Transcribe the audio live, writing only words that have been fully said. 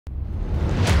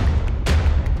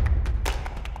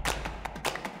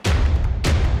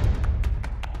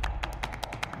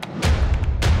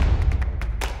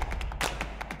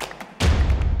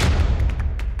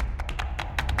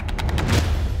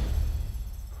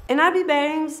NRB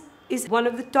Bearings is one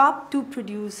of the top 2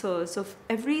 producers of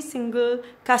every single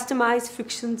customized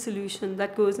friction solution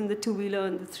that goes in the 2-wheeler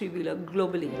and the 3-wheeler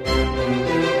globally.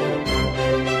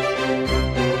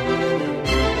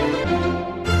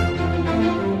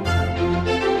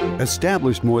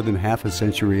 Established more than half a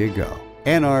century ago,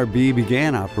 NRB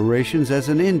began operations as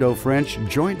an Indo-French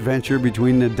joint venture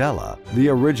between Nadella, the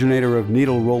originator of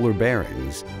needle roller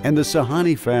bearings, and the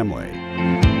Sahani family.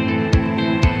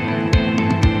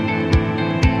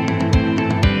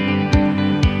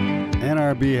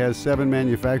 NRB has 7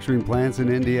 manufacturing plants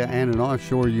in India and an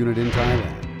offshore unit in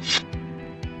Thailand.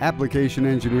 Application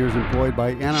engineers employed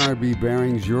by NRB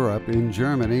Bearings Europe in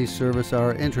Germany service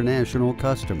our international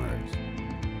customers.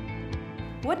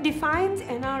 What defines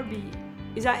NRB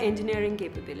is our engineering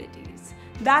capabilities.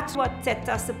 That's what sets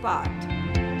us apart.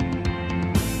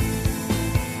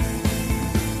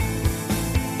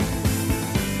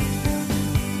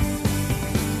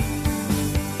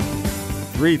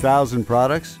 3,000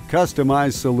 products,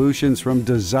 customized solutions from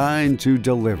design to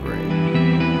delivery.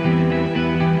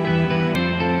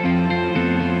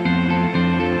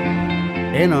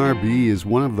 NRB is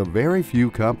one of the very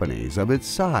few companies of its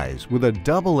size with a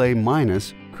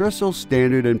AA- Crystal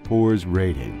Standard & Poor's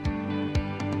rating.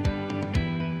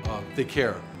 They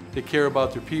care. They care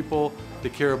about their people, they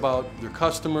care about their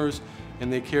customers,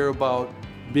 and they care about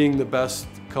being the best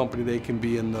company they can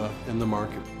be in the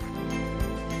market.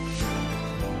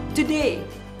 Today,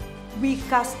 we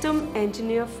custom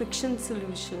engineer friction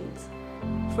solutions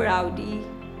for Audi,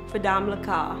 for Daimler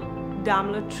Car,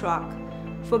 Daimler Truck,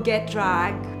 for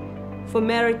Getrag, for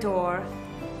Meritor,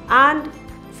 and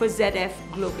for ZF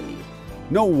globally.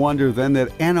 No wonder then that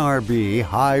NRB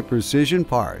high-precision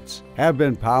parts have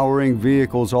been powering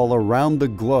vehicles all around the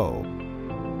globe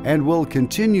and will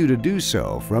continue to do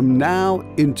so from now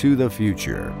into the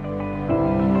future.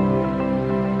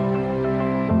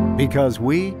 Because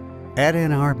we, at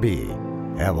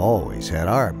NRB, have always had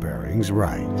our bearings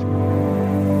right.